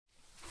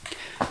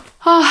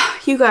Oh,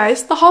 you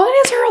guys, the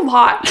holidays are a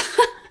lot.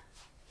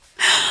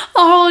 The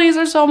holidays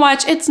are so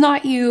much. It's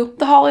not you.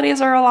 The holidays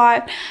are a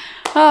lot.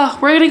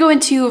 We're going to go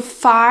into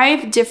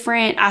 5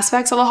 different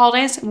aspects of the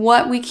holidays,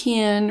 what we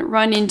can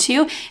run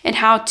into, and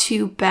how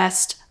to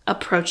best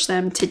approach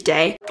them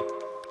today.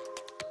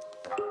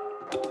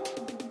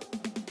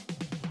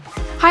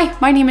 Hi,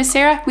 my name is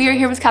Sarah. We are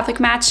here with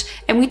CatholicMatch,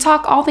 and we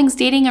talk all things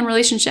dating and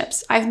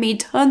relationships. I've made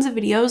tons of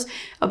videos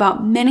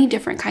about many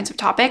different kinds of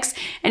topics,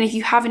 and if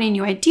you have any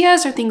new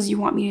ideas or things you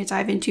want me to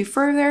dive into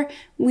further,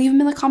 leave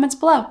them in the comments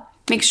below.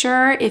 Make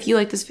sure, if you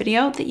like this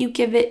video, that you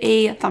give it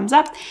a thumbs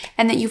up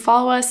and that you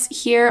follow us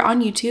here on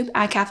YouTube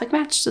at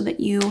CatholicMatch so that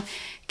you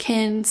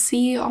can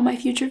see all my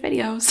future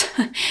videos.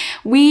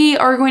 We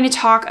are going to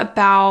talk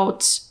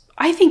about,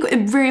 I think,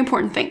 very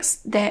important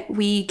things that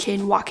we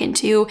can walk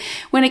into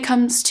when it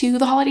comes to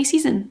the holiday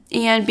season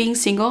and being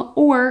single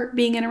or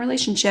being in a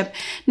relationship.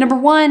 Number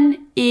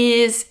 1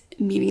 is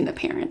meeting the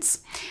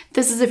parents.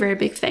 This is a very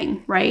big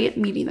thing, right?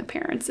 Meeting the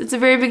parents. It's a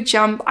very big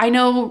jump. I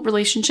know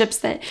relationships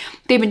that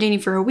they've been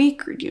dating for a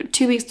week or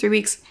 2 weeks, 3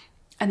 weeks,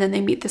 and then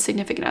they meet the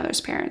significant other's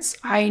parents.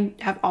 I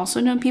have also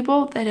known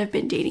people that have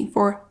been dating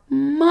for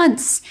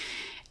months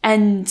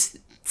and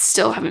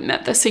still haven't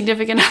met the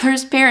significant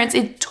other's parents.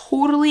 It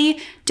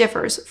totally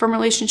differs from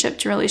relationship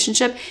to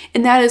relationship,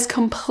 and that is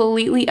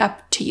completely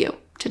up to you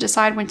to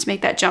decide when to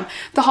make that jump.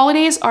 The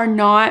holidays are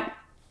not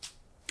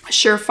a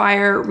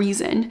surefire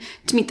reason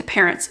to meet the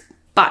parents,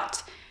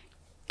 but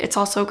it's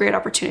also a great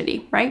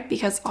opportunity, right?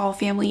 Because all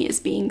family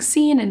is being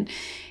seen, and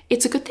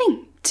it's a good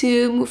thing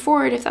to move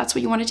forward if that's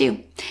what you want to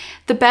do.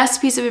 The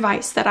best piece of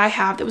advice that I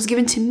have that was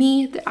given to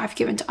me, that I've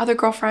given to other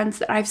girlfriends,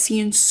 that I've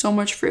seen so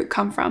much fruit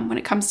come from when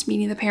it comes to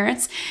meeting the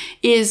parents,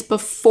 is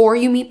before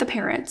you meet the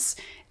parents,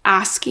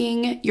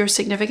 asking your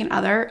significant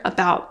other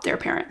about their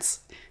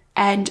parents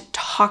and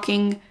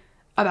talking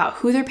about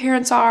who their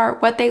parents are,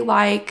 what they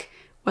like,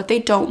 what they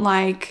don't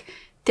like,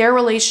 their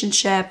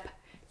relationship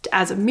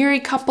as a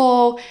married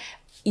couple,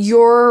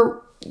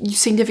 your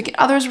significant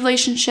other's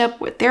relationship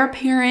with their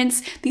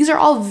parents. These are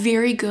all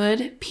very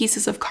good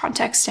pieces of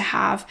context to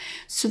have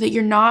so that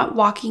you're not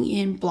walking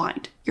in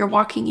blind. You're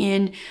walking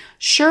in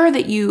sure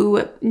that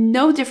you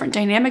know different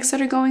dynamics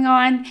that are going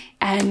on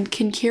and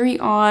can carry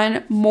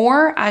on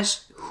more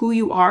as who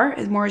you are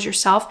and more as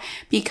yourself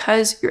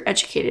because you're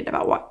educated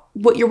about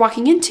what you're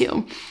walking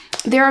into.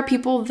 There are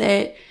people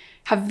that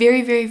have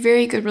very, very,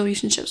 very good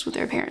relationships with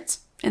their parents,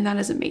 and that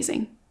is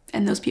amazing.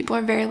 And those people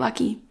are very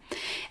lucky.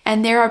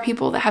 And there are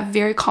people that have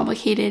very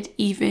complicated,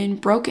 even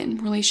broken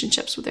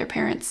relationships with their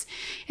parents,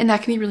 and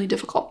that can be really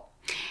difficult.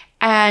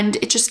 And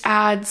it just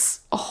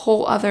adds a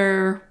whole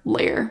other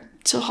layer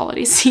to the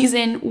holiday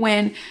season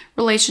when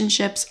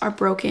relationships are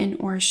broken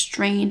or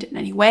strained in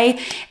any way.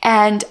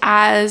 And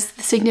as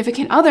the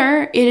significant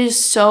other, it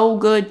is so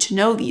good to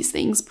know these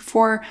things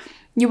before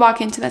you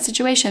walk into that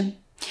situation.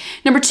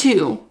 Number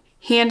 2,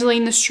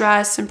 handling the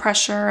stress and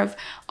pressure of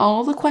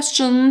all the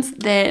questions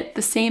that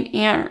the same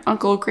aunt or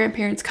uncle,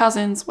 grandparents,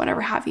 cousins, whatever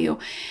have you,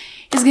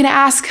 is going to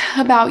ask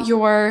about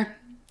your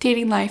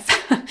dating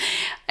life.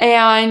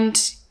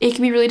 And it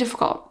can be really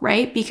difficult,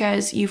 right?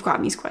 Because you've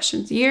gotten these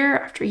questions year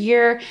after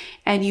year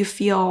and you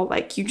feel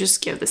like you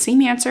just give the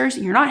same answers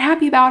and you're not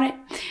happy about it,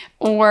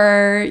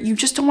 or you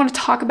just don't want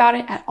to talk about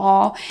it at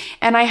all.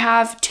 And I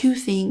have 2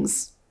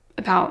 things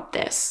about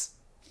this.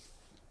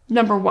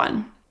 Number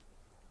 1,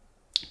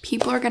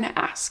 people are going to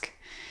ask.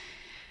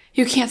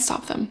 You can't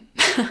stop them.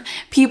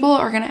 People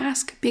are going to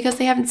ask because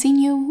they haven't seen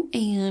you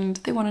and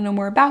they want to know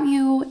more about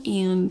you.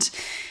 And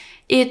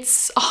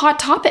it's a hot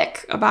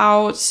topic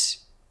about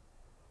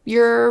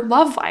your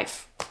love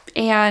life.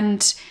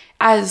 And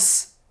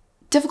as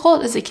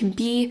difficult as it can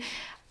be,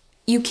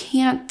 you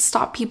can't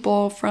stop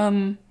people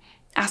from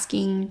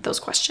asking those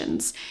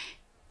questions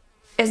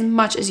as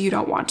much as you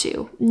don't want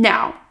to.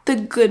 Now, the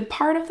good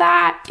part of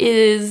that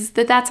is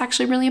that that's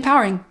actually really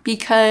empowering,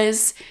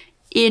 because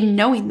in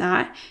knowing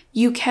that,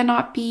 you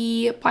cannot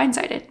be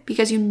blindsided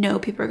because you know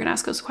people are going to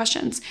ask those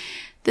questions.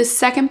 The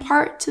second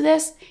part to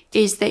this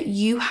is that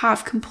you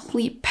have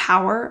complete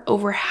power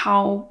over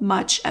how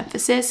much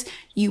emphasis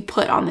you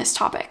put on this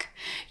topic.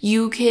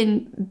 You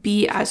can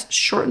be as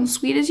short and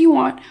sweet as you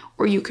want,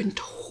 or you can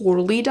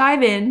totally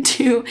dive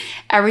into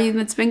everything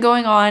that's been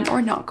going on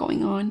or not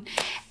going on.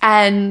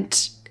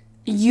 And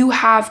you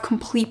have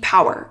complete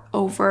power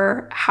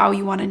over how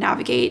you want to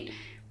navigate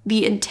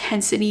the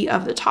intensity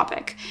of the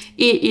topic.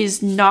 It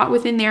is not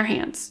within their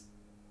hands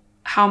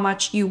how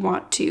much you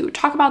want to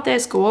talk about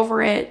this, go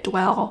over it,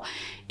 dwell.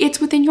 It's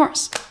within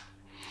yours.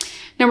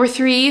 Number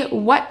 3,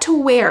 what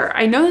to wear.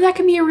 I know that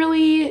can be a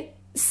really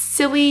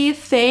silly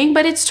thing,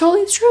 but it's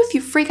totally the truth.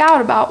 You freak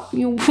out about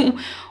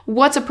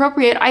what's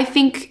appropriate. I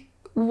think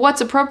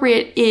what's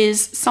appropriate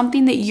is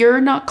something that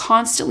you're not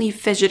constantly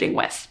fidgeting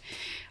with.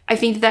 I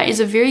think that is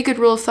a very good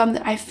rule of thumb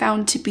that I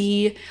found to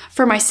be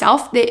for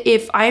myself, that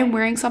if I am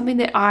wearing something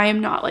that I am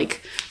not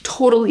like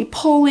totally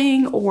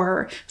pulling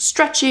or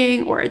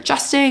stretching or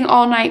adjusting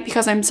all night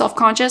because I'm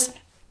self-conscious,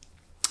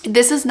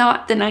 This is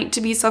not the night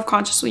to be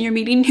self-conscious when you're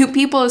meeting new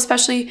people,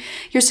 especially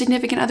your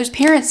significant other's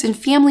parents and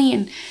family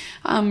and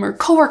or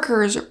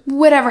coworkers or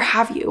whatever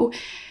have you.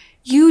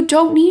 You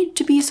don't need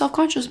to be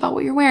self-conscious about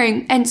what you're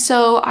wearing. And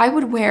so I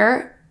would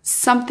wear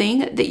something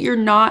that you're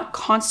not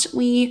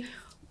constantly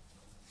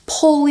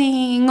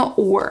pulling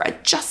or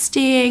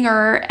adjusting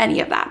or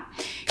any of that.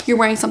 You're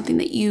wearing something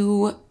that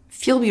you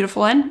feel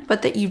beautiful in,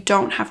 but that you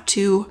don't have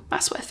to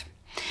mess with.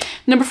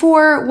 Number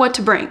 4, what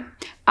to bring.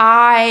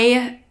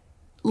 I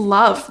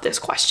love this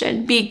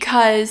question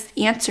because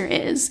the answer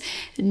is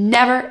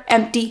never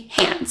empty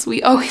hands.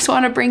 We always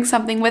want to bring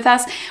something with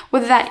us,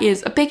 whether that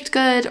is a baked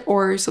good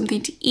or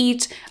something to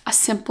eat, a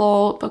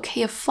simple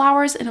bouquet of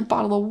flowers and a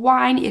bottle of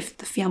wine. If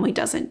the family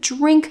doesn't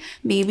drink,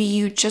 maybe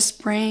you just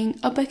bring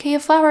a bouquet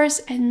of flowers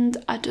and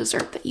a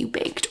dessert that you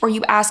baked, or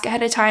you ask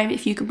ahead of time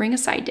if you can bring a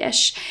side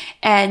dish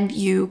and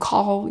you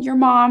call your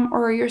mom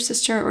or your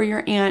sister or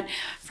your aunt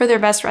for their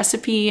best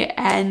recipe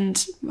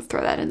and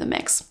throw that in the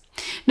mix.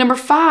 Number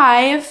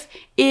 5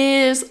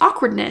 is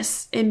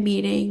awkwardness in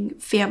meeting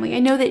family. I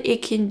know that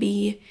it can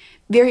be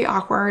very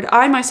awkward.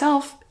 I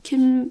myself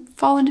can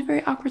fall into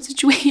very awkward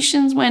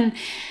situations when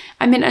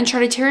I'm in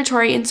uncharted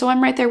territory, and so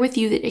I'm right there with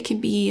you that it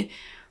can be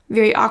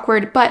very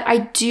awkward. But I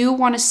do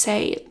want to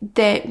say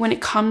that when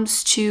it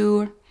comes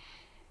to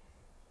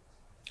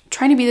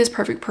trying to be this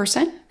perfect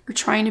person or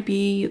trying to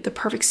be the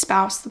perfect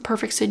spouse, the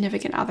perfect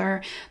significant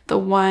other, the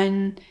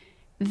one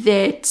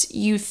that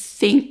you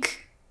think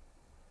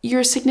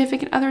your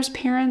significant other's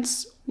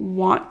parents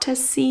want to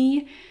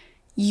see,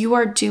 you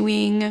are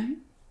doing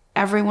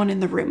everyone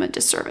in the room a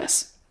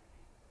disservice.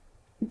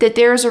 That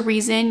there's a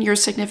reason your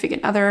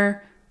significant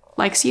other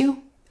likes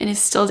you and is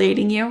still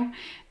dating you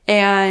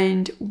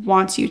and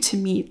wants you to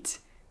meet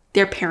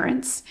their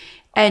parents,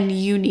 and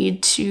you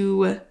need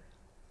to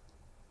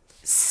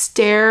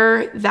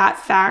stare that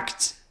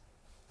fact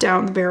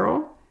down the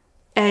barrel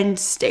and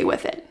stay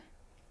with it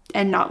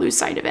and not lose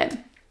sight of it.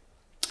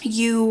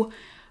 You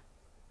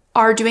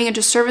are doing a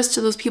disservice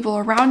to those people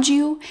around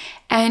you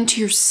and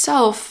to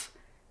yourself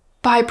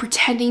by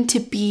pretending to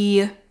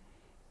be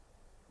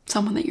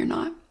someone that you're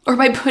not, or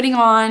by putting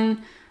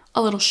on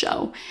a little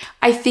show.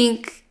 I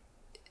think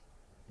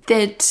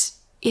that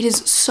it is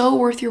so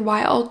worth your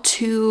while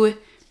to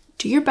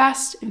do your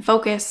best and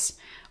focus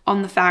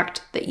on the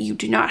fact that you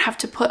do not have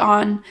to put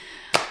on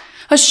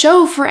a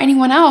show for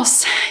anyone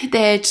else,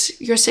 that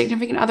your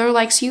significant other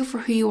likes you for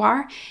who you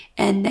are,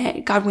 and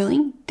that, God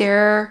willing,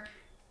 their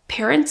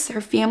parents,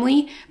 their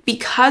family,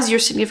 because your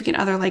significant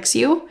other likes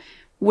you,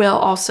 will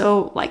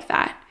also like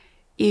that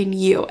in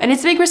you. And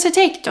it's a big risk to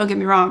take, don't get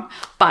me wrong,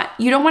 but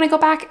you don't want to go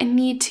back and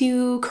need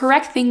to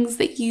correct things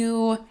that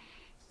you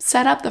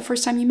set up the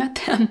first time you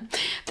met them.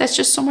 That's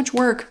just so much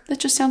work. That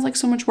just sounds like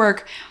so much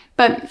work.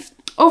 But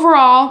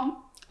overall,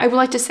 I would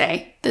like to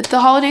say that the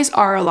holidays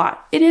are a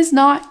lot. It is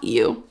not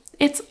you.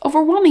 It's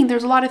overwhelming.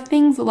 There's a lot of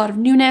things, a lot of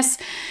newness,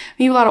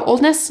 maybe a lot of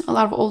oldness, a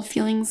lot of old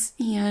feelings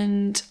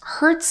and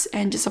hurts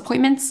and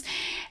disappointments.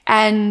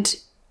 And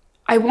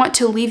I want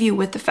to leave you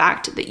with the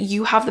fact that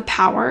you have the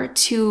power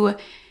to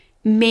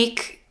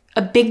make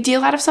a big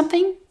deal out of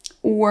something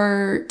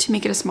or to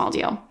make it a small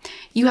deal.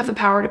 You have the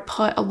power to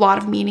put a lot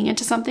of meaning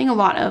into something, a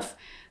lot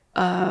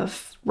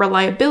of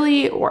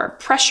reliability or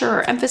pressure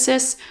or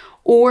emphasis,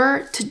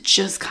 or to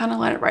just kind of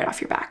let it right off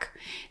your back.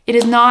 It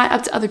is not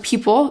up to other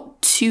people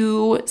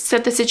to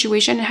set the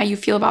situation and how you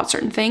feel about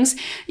certain things.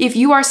 If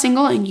you are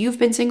single and you've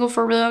been single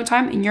for a really long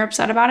time and you're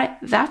upset about it,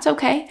 that's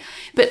okay.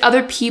 But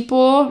other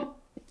people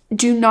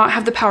do not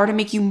have the power to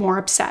make you more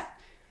upset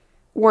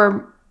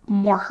or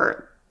more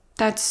hurt.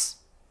 That's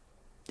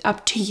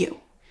up to you.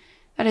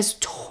 That is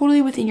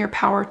totally within your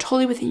power,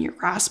 totally within your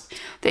grasp,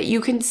 that you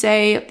can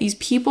say, these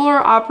people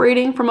are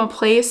operating from a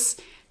place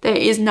that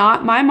is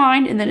not my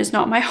mind and that is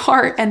not my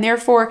heart, and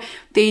therefore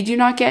they do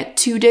not get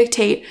to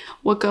dictate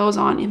what goes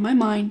on in my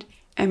mind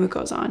and what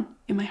goes on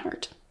in my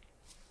heart.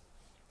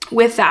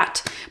 With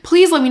that,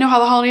 please let me know how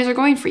the holidays are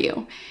going for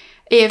you.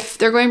 If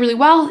they're going really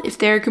well, if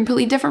they're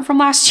completely different from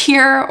last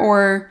year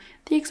or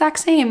the exact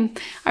same,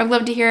 I would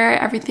love to hear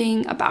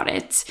everything about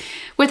it.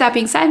 With that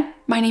being said,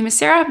 my name is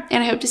Sarah,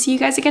 and I hope to see you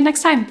guys again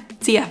next time.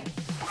 See ya.